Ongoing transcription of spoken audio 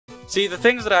See, the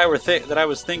things that I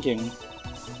was thinking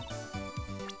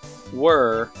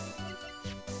were,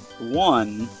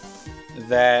 one,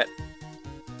 that...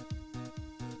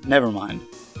 Never mind.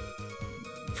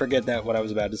 Forget that, what I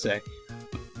was about to say.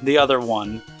 The other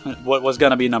one, what was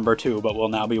going to be number 2, but will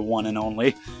now be 1 and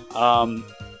only,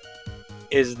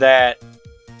 is that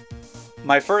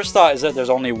my first thought is that there's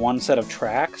only one set of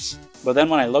tracks, but then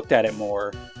when I looked at it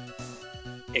more,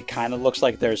 it kind of looks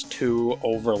like there's 2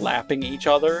 overlapping each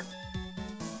other,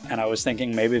 and I was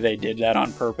thinking maybe they did that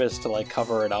on purpose to, like,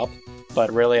 cover it up,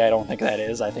 but really I don't think that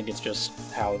is. I think it's just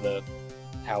how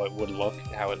it would look,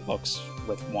 how it looks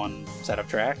with one set of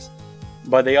tracks.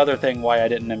 But the other thing why I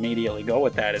didn't immediately go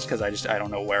with that is because I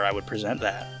don't know where I would present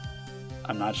that.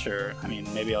 I'm not sure. I mean,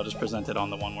 maybe I'll just present it on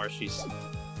the one where she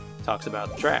talks about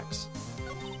the tracks.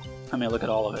 I mean, look at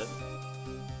all of it.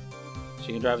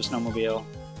 She can drive a snowmobile.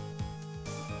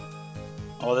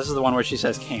 Oh, this is the one where she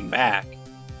says came back.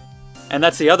 And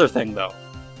that's the other thing, though.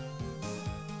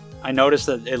 I noticed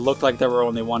that it looked like there were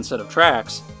only one set of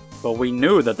tracks, but we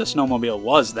knew that the snowmobile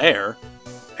was there,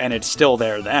 and it's still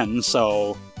there then,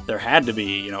 so... There had to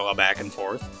be, you know, a back and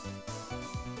forth.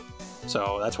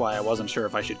 So that's why I wasn't sure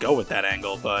if I should go with that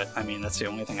angle, but, I mean, that's the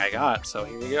only thing I got, so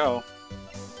here we go.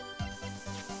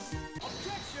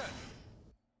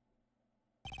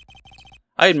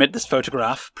 I admit this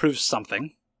photograph proves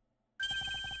something.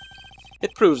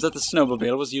 It proves that the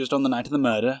snowmobile was used on the night of the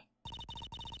murder.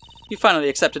 You finally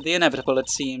accepted the inevitable,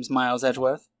 it seems, Miles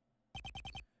Edgeworth.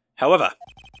 However,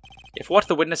 if what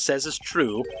the witness says is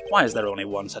true, why is there only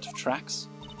one set of tracks?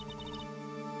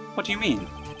 What do you mean?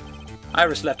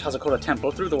 Iris left Hazakura Temple,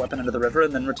 threw the weapon into the river,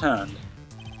 and then returned.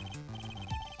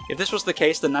 If this was the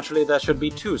case, then naturally there should be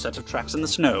 2 sets of tracks in the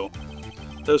snow.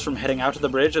 Those from heading out of the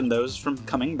bridge and those from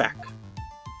coming back.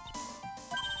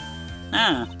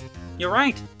 Ah, you're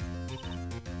right.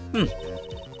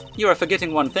 You are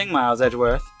forgetting one thing, Miles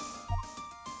Edgeworth.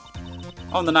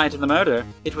 On the night of the murder,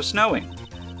 it was snowing.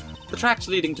 The tracks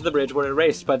leading to the bridge were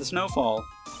erased by the snowfall.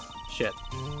 Shit.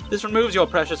 This removes your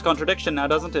precious contradiction now,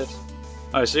 doesn't it?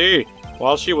 I see.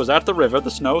 While she was at the river, the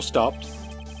snow stopped,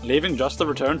 leaving just the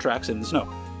return tracks in the snow.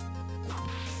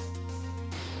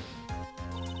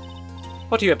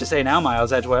 What do you have to say now,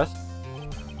 Miles Edgeworth?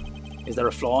 Is there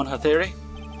a flaw in her theory?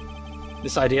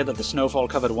 This idea that the snowfall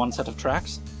covered one set of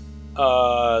tracks?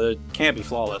 It can't be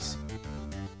flawless.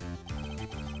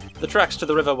 The tracks to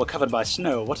the river were covered by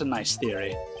snow. What a nice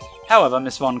theory. However,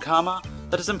 Miss Von Karma,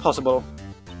 that is impossible.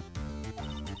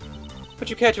 Would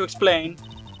you care to explain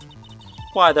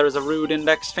why there is a rude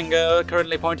index finger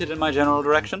currently pointed in my general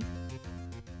direction?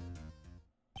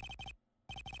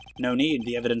 No need,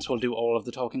 the evidence will do all of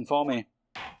the talking for me.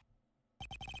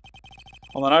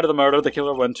 On the night of the murder, the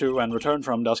killer went to and returned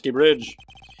from Dusky Bridge.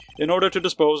 In order to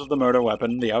dispose of the murder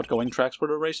weapon, the outgoing tracks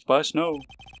were erased by snow.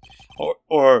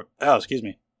 Oh, excuse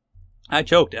me. I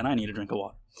choked and I need a drink of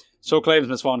water. So claims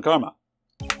Miss Von Karma.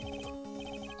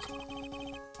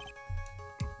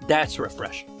 That's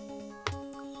refreshing.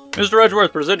 Mr.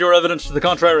 Edgeworth, present your evidence to the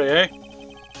contrary, eh?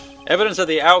 Evidence that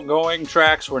the outgoing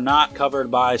tracks were not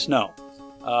covered by snow.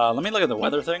 Let me look at the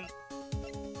weather thing.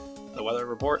 The weather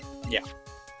report? Yeah.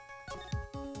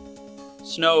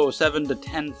 Snow, 7 to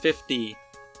 10:50.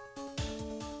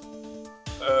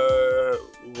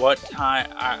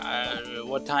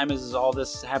 What time is all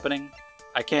this happening?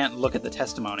 I can't look at the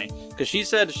testimony. Because she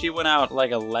said she went out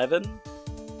like 11?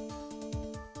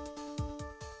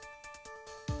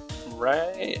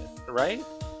 Right?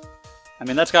 I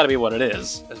mean, that's got to be what it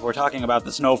is. As we're talking about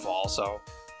the snowfall, so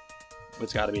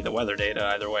it's got to be the weather data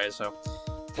either way, so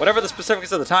whatever the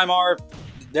specifics of the time are,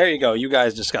 there you go. You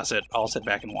guys discuss it. I'll sit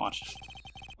back and watch.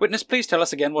 Witness, please tell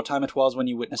us again what time it was when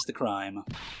you witnessed the crime.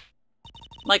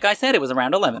 Like I said, it was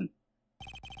around 11.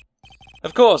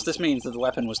 Of course, this means that the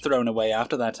weapon was thrown away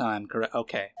after that time, correct?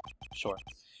 Okay, sure.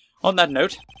 On that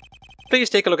note, please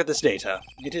take a look at this data.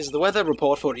 It is the weather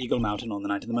report for Eagle Mountain on the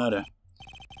night of the murder.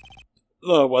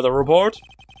 The weather report?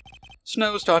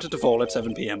 Snow started to fall at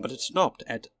 7 p.m., but it stopped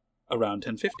at around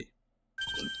 10:50.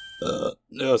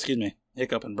 Excuse me.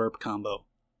 Hiccup and burp combo.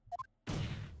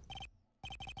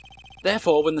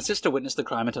 Therefore, when the sister witnessed the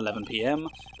crime at 11 p.m.,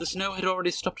 the snow had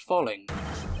already stopped falling.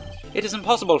 It is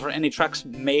impossible for any tracks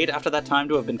made after that time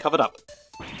to have been covered up.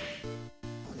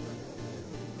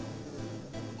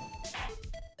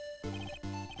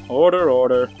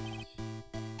 Order.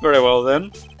 Very well,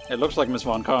 then. It looks like Miss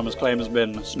Von Karma's claim has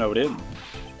been snowed in.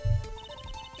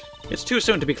 It's too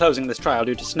soon to be closing this trial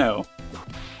due to snow.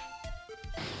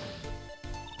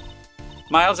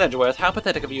 Miles Edgeworth, how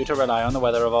pathetic of you to rely on the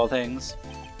weather of all things.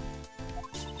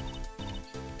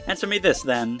 Answer me this,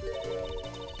 then.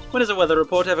 When is a weather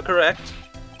report ever correct?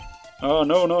 Oh,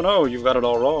 no, no, no, you've got it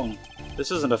all wrong.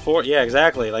 This isn't a fort. Yeah,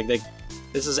 exactly. Like,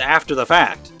 this is after the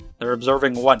fact. They're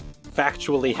observing what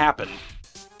factually happened.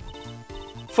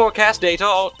 Forecast data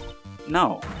all...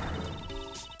 No.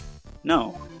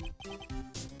 No.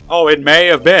 Oh, it may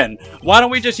have been. Why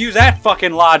don't we just use that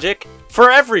fucking logic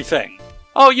for everything?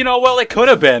 Oh, you know, well, it could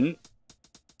have been.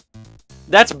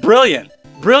 That's brilliant.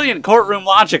 Brilliant courtroom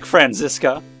logic,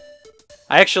 Franziska.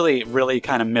 I actually really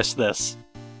kind of miss this.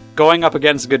 Going up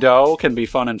against Godot can be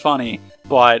fun and funny,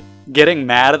 but getting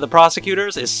mad at the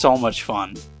prosecutors is so much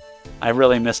fun. I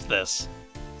really missed this.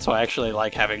 So I actually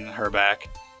like having her back.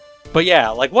 But yeah,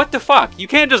 like, what the fuck? You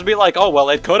can't just be like, oh, well,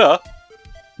 it coulda.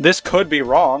 This could be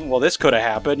wrong. Well, this coulda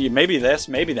happened. Maybe this,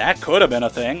 maybe that could have been a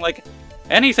thing. Like,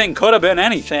 anything could have been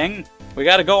anything. We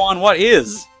gotta go on what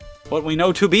is. What we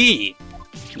know to be.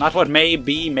 Not what may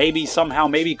be, maybe, somehow,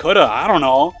 maybe coulda. I don't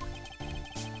know.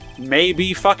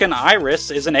 Maybe fucking Iris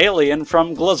is an alien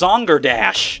from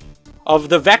Glazongerdash of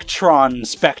the Vectron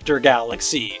Spectre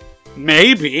Galaxy.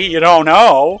 Maybe, you don't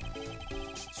know.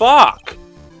 Fuck.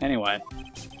 Anyway.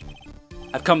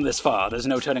 I've come this far, there's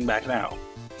no turning back now.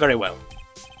 Very well.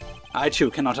 I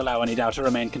too cannot allow any doubt to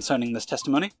remain concerning this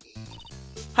testimony.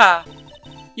 Ha!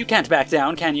 You can't back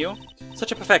down, can you?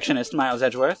 Such a perfectionist, Miles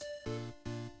Edgeworth.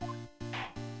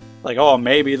 Like, oh,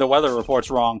 maybe the weather report's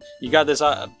wrong. You got this,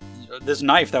 this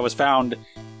knife that was found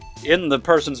in the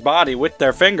person's body with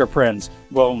their fingerprints.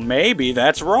 Well, maybe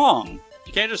that's wrong.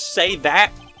 You can't just say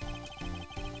that.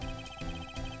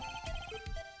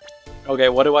 Okay,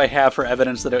 what do I have for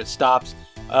evidence that it stops?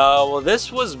 Well,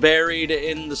 this was buried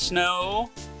in the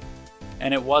snow,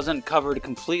 and it wasn't covered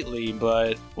completely,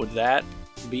 but would that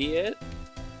be it?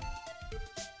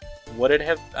 Would it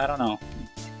have? I don't know.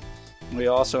 We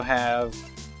also have...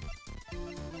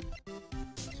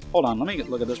 Hold on, let me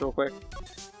look at this real quick.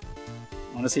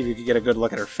 I want to see if you can get a good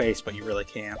look at her face, but you really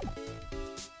can't.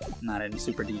 Not in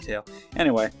super detail.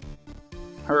 Anyway,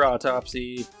 her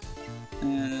autopsy.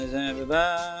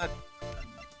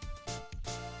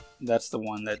 That's the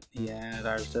one that he had.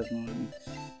 Ours doesn't.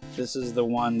 This is the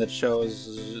one that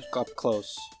shows up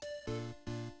close.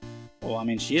 Well, I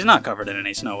mean, she's not covered in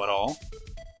any snow at all.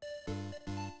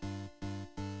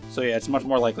 So yeah, it's much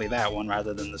more likely that one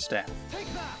rather than the staff.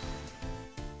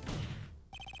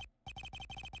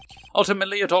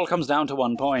 Ultimately, it all comes down to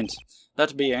one point.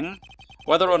 That being,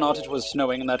 whether or not it was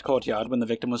snowing in that courtyard when the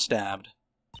victim was stabbed.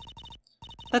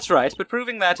 That's right, but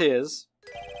proving that is...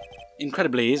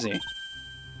 incredibly easy.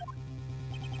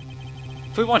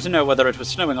 If we want to know whether it was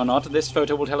snowing or not, this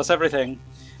photo will tell us everything.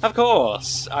 Of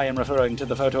course, I am referring to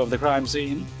the photo of the crime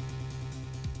scene.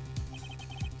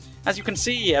 As you can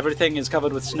see, everything is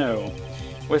covered with snow,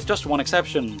 with just one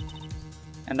exception.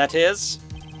 And that is...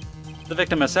 the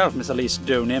victim herself, Miss Elise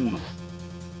Donim.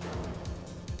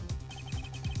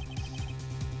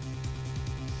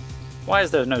 Why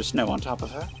is there no snow on top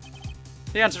of her?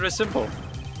 The answer is simple.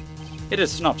 It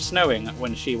has stopped snowing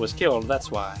when she was killed,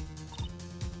 that's why.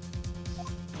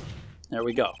 There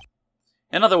we go.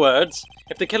 In other words,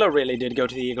 if the killer really did go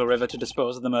to the Eagle River to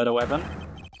dispose of the murder weapon,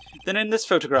 then in this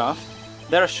photograph,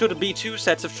 there should be two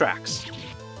sets of tracks.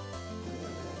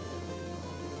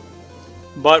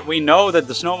 But we know that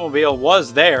the snowmobile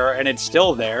was there, and it's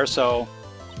still there, so...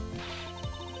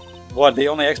 what, the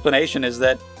only explanation is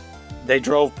that they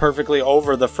drove perfectly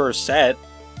over the first set,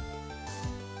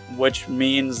 which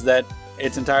means that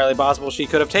it's entirely possible she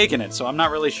could have taken it, so I'm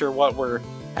not really sure what we're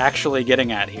actually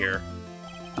getting at here.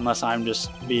 Unless I'm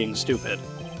just being stupid.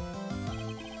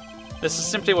 This is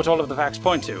simply what all of the facts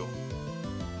point to.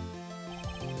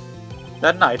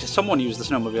 That night, someone used the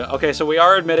snowmobile. Okay, so we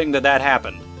are admitting that that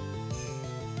happened.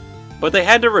 But they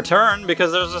had to return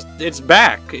because it's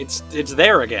back. It's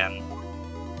there again.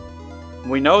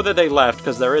 We know that they left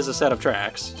because there is a set of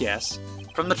tracks, yes.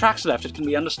 From the tracks left, it can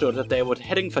be understood that they were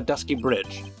heading for Dusky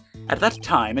Bridge. At that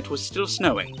time, it was still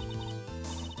snowing.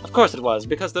 Of course it was,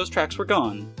 because those tracks were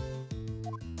gone.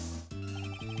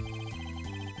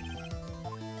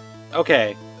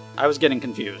 Okay, I was getting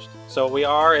confused. So we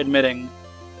are admitting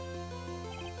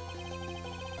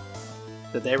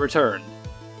that they returned.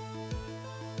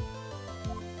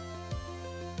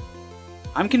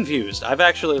 I'm confused. I've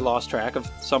actually lost track of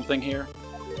something here.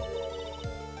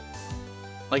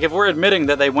 Like, if we're admitting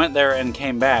that they went there and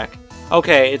came back,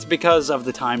 okay, it's because of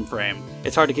the time frame.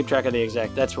 It's hard to keep track of the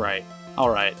exact... That's right.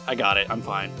 Alright, I got it. I'm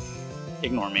fine.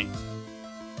 Ignore me.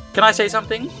 Can I say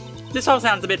something? This all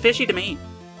sounds a bit fishy to me.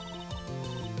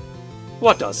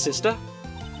 What does, sister?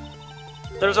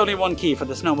 There's only one key for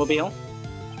the snowmobile.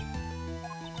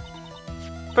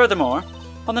 Furthermore,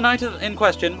 on the night in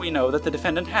question, we know that the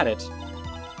defendant had it.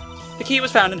 The key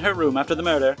was found in her room after the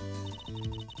murder.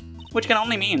 Which can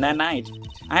only mean that night,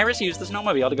 Iris used the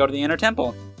snowmobile to go to the inner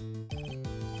temple.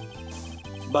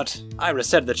 But Iris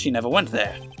said that she never went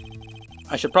there.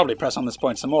 I should probably press on this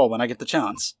point some more when I get the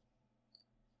chance.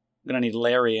 I'm gonna need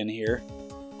Larry in here.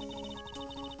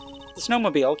 The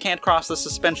snowmobile can't cross the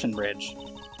suspension bridge,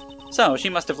 so she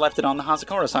must have left it on the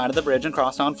Hazakura side of the bridge and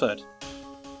crossed on foot.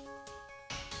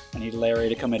 I need Larry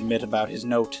to come admit about his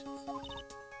note.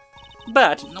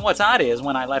 But what's odd is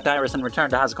when I left Iris and returned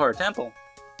to Hazakura Temple,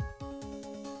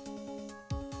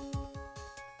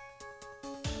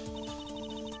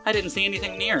 I didn't see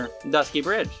anything near Dusky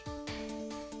Bridge.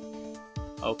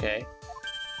 Okay.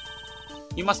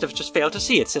 You must have just failed to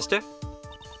see it, sister.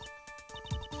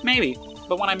 Maybe,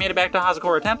 but when I made it back to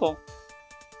Hazakura Temple...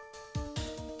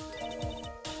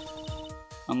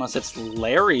 Unless it's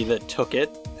Larry that took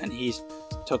it, and he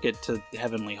took it to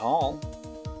Heavenly Hall.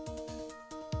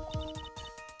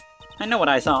 I know what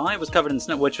I saw. It was covered in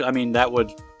snow, which, I mean, that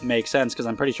would make sense, because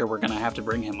I'm pretty sure we're going to have to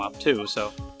bring him up, too,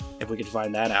 so... If we could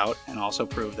find that out, and also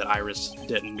prove that Iris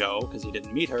didn't go, because he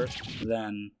didn't meet her,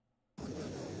 then...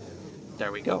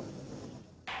 There we go.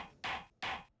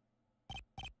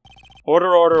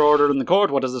 Order, order, order in the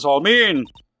court. What does this all mean?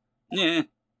 Eh.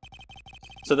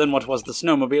 So then what was the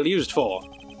snowmobile used for?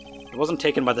 It wasn't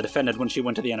taken by the defendant when she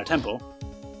went to the inner temple.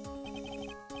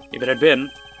 If it had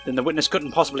been, then the witness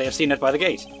couldn't possibly have seen it by the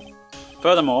gate.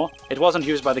 Furthermore, it wasn't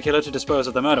used by the killer to dispose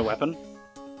of the murder weapon.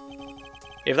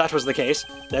 If that was the case,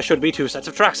 there should be 2 sets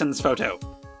of tracks in this photo.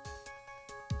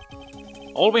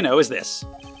 All we know is this.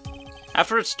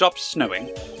 After it stopped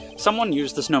snowing, someone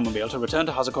used the snowmobile to return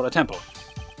to Hazakura Temple.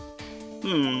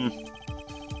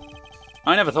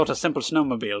 I never thought a simple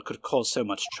snowmobile could cause so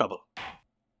much trouble.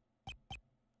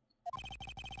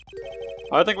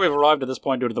 I think we've arrived at this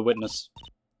point due to the witness.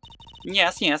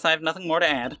 Yes, I have nothing more to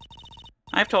add.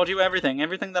 I've told you everything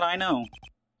that I know.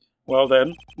 Well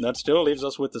then, that still leaves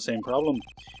us with the same problem.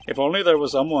 If only there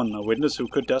was someone, a witness, who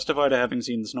could testify to having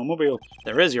seen the snowmobile.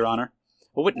 There is, Your Honor.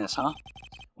 A witness, huh?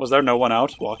 Was there no one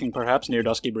out, walking perhaps near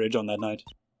Dusky Bridge on that night?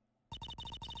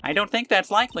 I don't think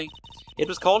that's likely. It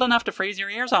was cold enough to freeze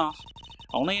your ears off.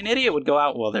 Only an idiot would go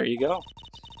out. Well, there you go.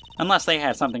 Unless they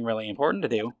had something really important to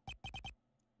do.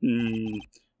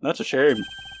 That's a shame.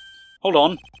 Hold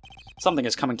on. Something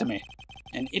is coming to me.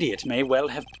 An idiot may well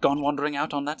have gone wandering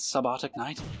out on that subarctic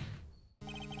night.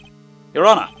 Your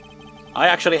Honor, I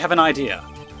actually have an idea.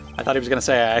 I thought he was going to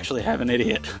say I actually have an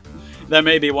idiot. There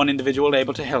may be one individual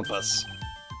able to help us.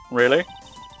 Really?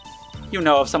 You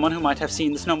know of someone who might have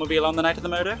seen the snowmobile on the night of the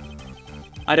murder?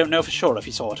 I don't know for sure if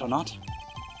he saw it or not.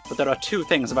 But there are 2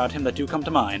 things about him that do come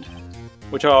to mind.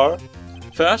 Which are,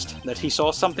 first, that he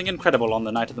saw something incredible on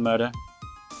the night of the murder.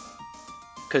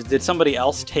 Because did somebody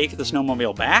else take the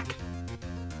snowmobile back?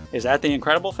 Is that the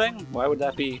incredible thing? Why would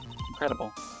that be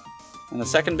incredible? And the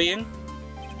second being,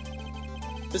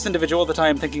 this individual that I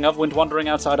am thinking of went wandering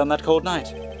outside on that cold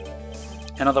night.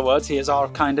 In other words, he is our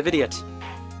kind of idiot.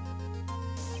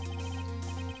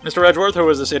 Mr. Edgeworth, who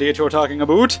is this idiot you're talking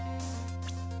about?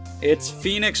 It's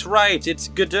Phoenix Wright, it's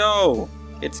Godot,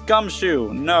 it's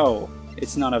Gumshoe. No,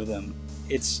 it's none of them.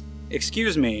 It's,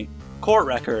 excuse me, court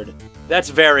record. That's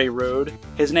very rude.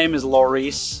 His name is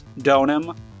Maurice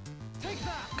Donham.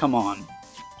 Come on.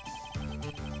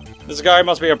 This guy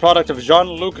must be a product of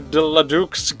Jean-Luc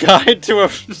Deladuc's Guide to a...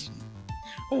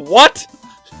 What?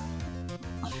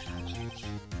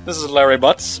 This is Larry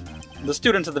Butts, the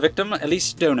student of the victim,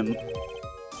 Elise Donham.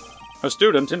 A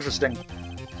student? Interesting.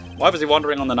 Why was he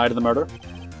wandering on the night of the murder?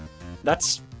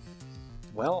 That's...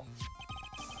 well...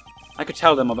 I could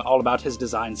tell them all about his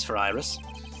designs for Iris,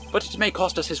 but it may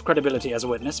cost us his credibility as a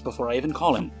witness before I even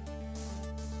call him.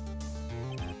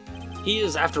 He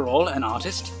is, after all, an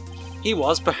artist. He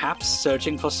was, perhaps,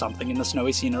 searching for something in the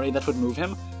snowy scenery that would move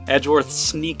him.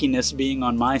 Edgeworth's sneakiness being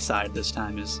on my side this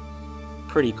time is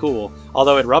pretty cool,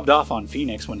 although it rubbed off on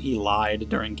Phoenix when he lied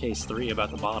during Case 3 about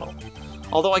the bottle.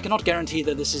 Although I cannot guarantee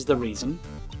that this is the reason.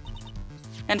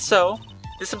 And so,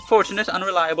 this unfortunate,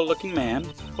 unreliable-looking man,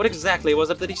 what exactly was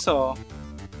it that he saw?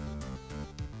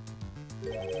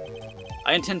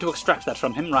 I intend to extract that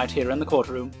from him right here in the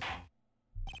courtroom.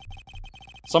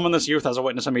 Summon this youth as a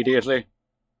witness immediately.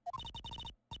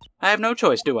 I have no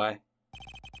choice, do I?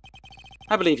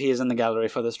 I believe he is in the gallery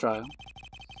for this trial.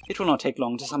 It will not take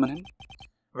long to summon him.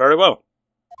 Very well.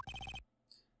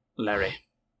 Larry.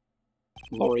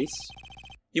 Maurice,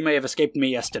 you may have escaped me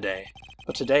yesterday,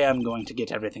 but today I'm going to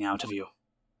get everything out of you.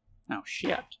 Oh,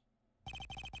 shit.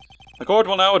 The court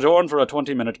will now adjourn for a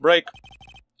 20-minute break.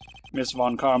 Miss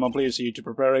Von Karma, please see to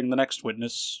preparing the next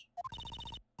witness.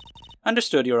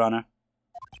 Understood, Your Honor.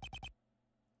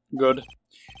 Good.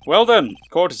 Well then,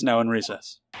 court is now in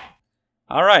recess.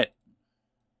 Alright,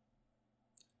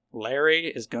 Larry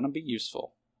is gonna be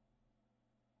useful.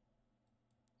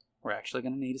 We're actually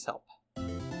gonna need his help.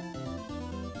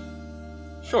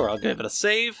 Sure, I'll give it a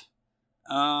save.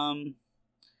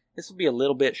 This will be a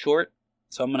little bit short,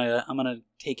 so I'm gonna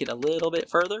take it a little bit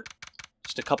further.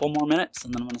 Just a couple more minutes,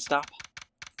 and then I'm gonna stop.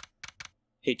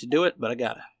 Hate to do it, but I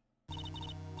gotta.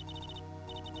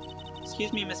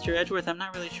 Excuse me, Mr. Edgeworth, I'm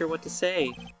not really sure what to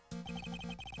say.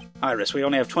 Iris, we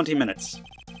only have 20 minutes.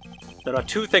 There are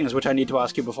 2 things which I need to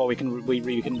ask you before we can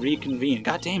reconvene.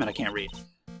 God damn it, I can't read.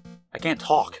 I can't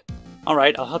talk.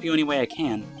 Alright, I'll help you any way I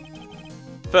can.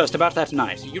 First, about that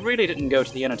night. You really didn't go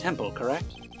to the inner temple, correct?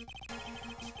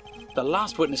 The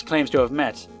last witness claims to have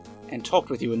met and talked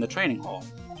with you in the training hall.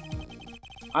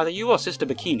 Either you or Sister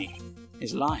Bikini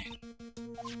is lying.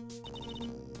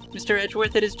 Mr.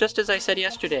 Edgeworth, it is just as I said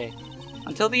yesterday.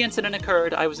 Until the incident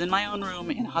occurred, I was in my own room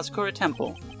in Haskura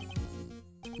Temple.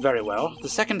 Very well. The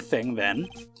second thing, then.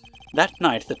 That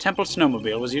night, the temple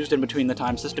snowmobile was used in between the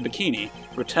time Sister Bikini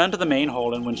returned to the main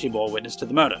hall and when she bore witness to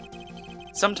the murder.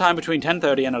 Sometime between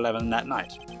 10:30 and 11 that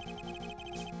night.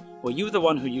 Were you the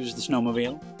one who used the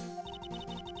snowmobile?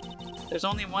 There's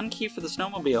only one key for the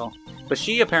snowmobile, but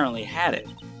she apparently had it.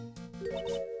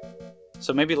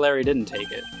 So maybe Larry didn't take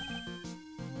it.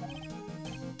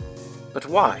 But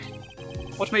why?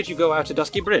 What made you go out to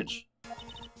Dusky Bridge?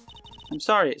 I'm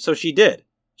sorry, so she did.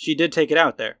 She did take it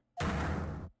out there.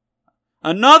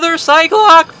 Another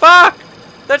Cyclock! Fuck!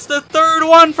 That's the 3rd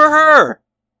one for her!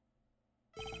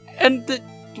 And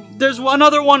there's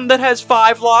another one that has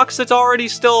 5 locks that's already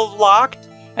still locked.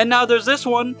 And now there's this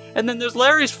one, and then there's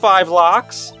Larry's 5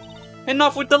 locks.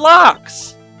 Enough with the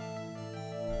locks!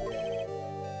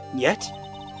 Yet?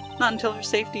 Not until her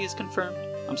safety is confirmed.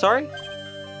 I'm sorry?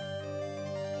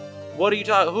 What are you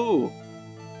talking? Who?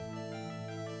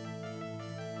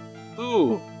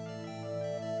 Who?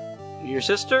 Your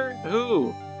sister?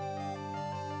 Who?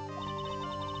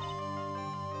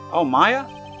 Oh, Maya?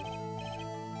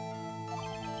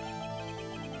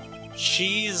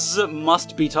 She's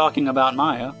must be talking about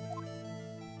Maya.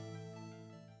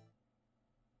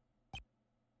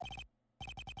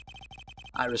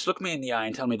 Iris, look me in the eye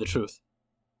and tell me the truth.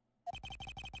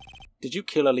 Did you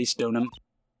kill Elise Donham?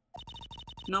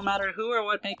 No matter who or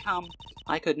what may come,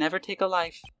 I could never take a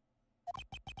life.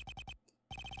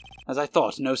 As I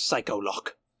thought, no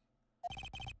psycho-lock.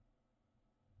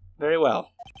 Very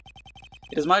well.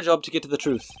 It is my job to get to the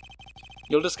truth.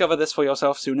 You'll discover this for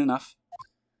yourself soon enough.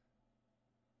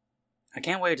 I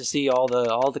can't wait to see all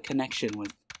the connection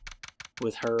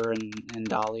with her and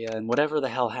Dahlia and whatever the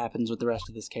hell happens with the rest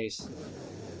of this case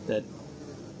that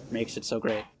makes it so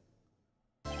great.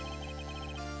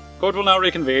 Court will now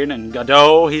reconvene, and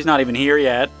Godot, he's not even here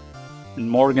yet,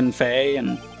 and Morgan Fay,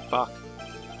 and fuck.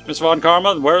 Miss Von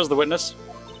Karma, where is the witness?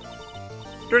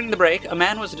 During the break, a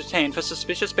man was detained for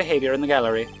suspicious behavior in the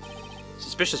gallery.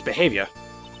 Suspicious behavior?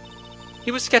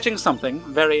 He was sketching something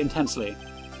very intensely.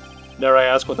 Dare I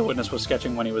ask what the witness was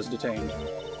sketching when he was detained?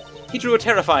 He drew a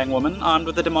terrifying woman, armed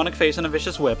with a demonic face and a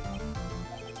vicious whip.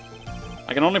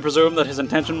 I can only presume that his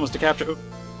intention was to capture...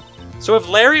 So if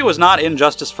Larry was not in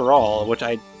Justice for All, which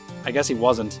I guess he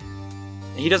wasn't,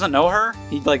 he doesn't know her?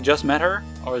 He, like, just met her?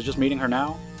 Or is just meeting her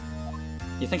now?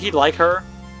 You think he'd like her?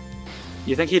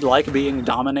 You think he'd like being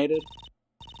dominated?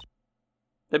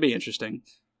 That'd be interesting.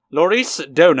 Laurice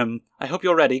Donham, I hope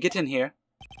you're ready. Get in here.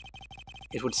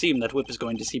 It would seem that Whip is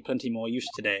going to see plenty more use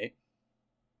today.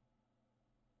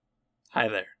 Hi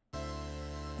there.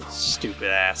 Stupid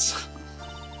ass.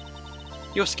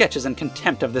 Your sketch is in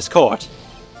contempt of this court.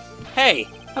 Hey,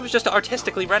 I was just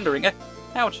artistically rendering it.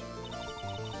 Ouch.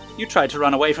 You tried to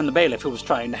run away from the bailiff who was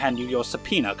trying to hand you your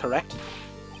subpoena, correct?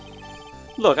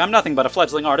 Look, I'm nothing but a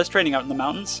fledgling artist training out in the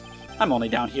mountains. I'm only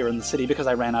down here in the city because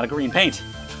I ran out of green paint.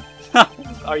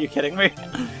 Are you kidding me?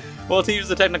 Well, to use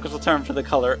the technical term for the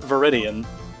color, Viridian.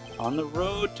 On the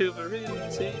road to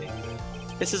Viridian City.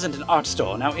 This isn't an art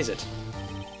store, now is it?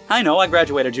 I know, I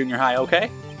graduated junior high, okay?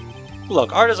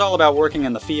 Look, art is all about working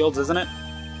in the fields, isn't it?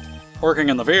 Working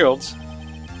in the fields?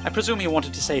 I presume he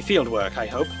wanted to say field work, I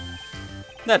hope.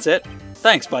 That's it.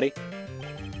 Thanks, buddy.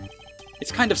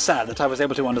 It's kind of sad that I was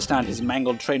able to understand his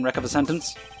mangled train wreck of a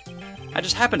sentence. I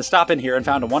just happened to stop in here and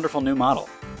found a wonderful new model.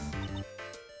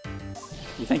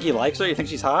 You think he likes her? You think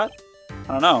she's hot? I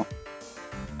don't know.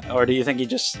 Or do you think he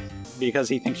just... because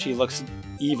he thinks she looks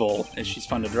evil, and she's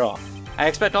fun to draw? I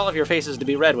expect all of your faces to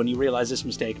be red when you realize this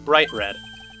mistake. Bright red.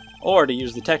 Or, to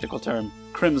use the technical term,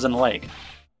 Crimson Lake.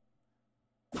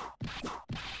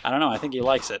 I don't know, I think he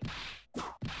likes it.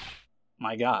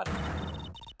 My god.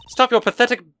 Stop your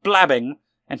pathetic blabbing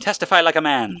and testify like a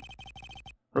man.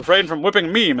 Refrain from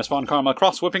whipping me, Miss Von Karma.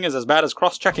 Cross-whipping is as bad as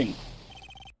cross-checking.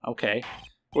 Okay.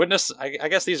 Witness, I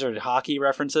guess these are hockey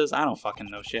references. I don't fucking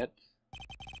know shit.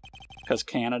 Because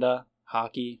Canada,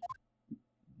 hockey,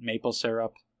 maple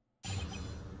syrup,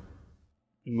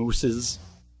 mooses.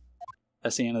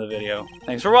 That's the end of the video.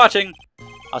 Thanks for watching.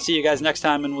 I'll see you guys next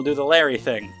time, and we'll do the Larry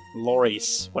thing.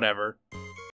 Loris, whatever.